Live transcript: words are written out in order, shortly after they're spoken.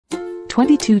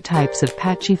22 Types of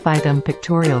Pachyphytum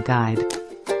Pictorial Guide.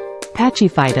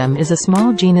 Pachyphytum is a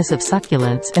small genus of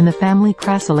succulents in the family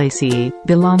Crassulaceae,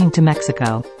 belonging to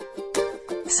Mexico.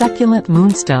 Succulent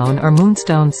moonstone or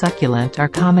moonstone succulent are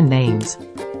common names.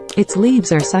 Its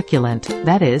leaves are succulent,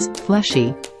 that is,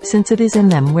 fleshy, since it is in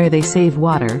them where they save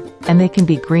water, and they can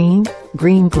be green,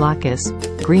 green glaucous,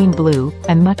 green-blue,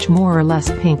 and much more or less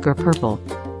pink or purple.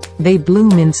 They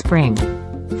bloom in spring.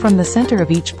 From the center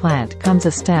of each plant comes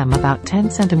a stem about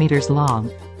 10 centimeters long,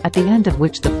 at the end of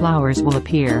which the flowers will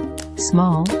appear,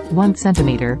 small, 1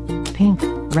 centimeter, pink,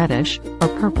 reddish, or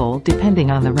purple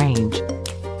depending on the range.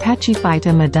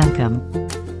 Pachyphytum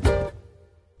aduncum.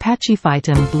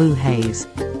 Pachyphytum blue haze.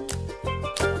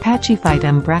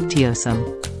 Pachyphytum bracteosum.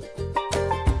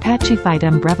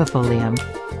 Pachyphytum brevifolium.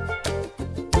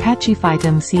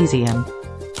 Pachyphytum caesium.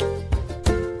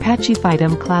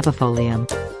 Pachyphytum clavifolium.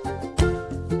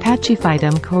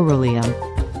 Pachyphytum coeruleum.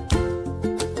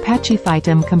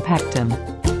 Pachyphytum compactum.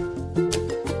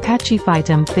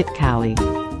 Pachyphytum fitcaui.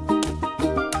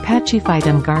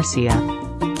 Pachyphytum garcia.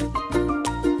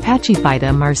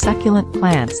 Pachyphytum are succulent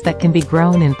plants that can be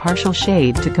grown in partial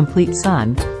shade to complete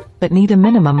sun, but need a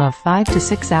minimum of 5 to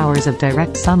 6 hours of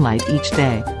direct sunlight each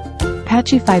day.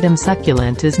 Pachyphytum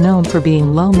succulent is known for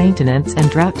being low maintenance and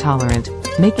drought tolerant,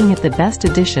 making it the best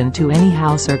addition to any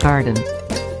house or garden.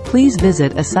 Please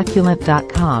visit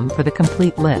asucculent.com for the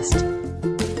complete list.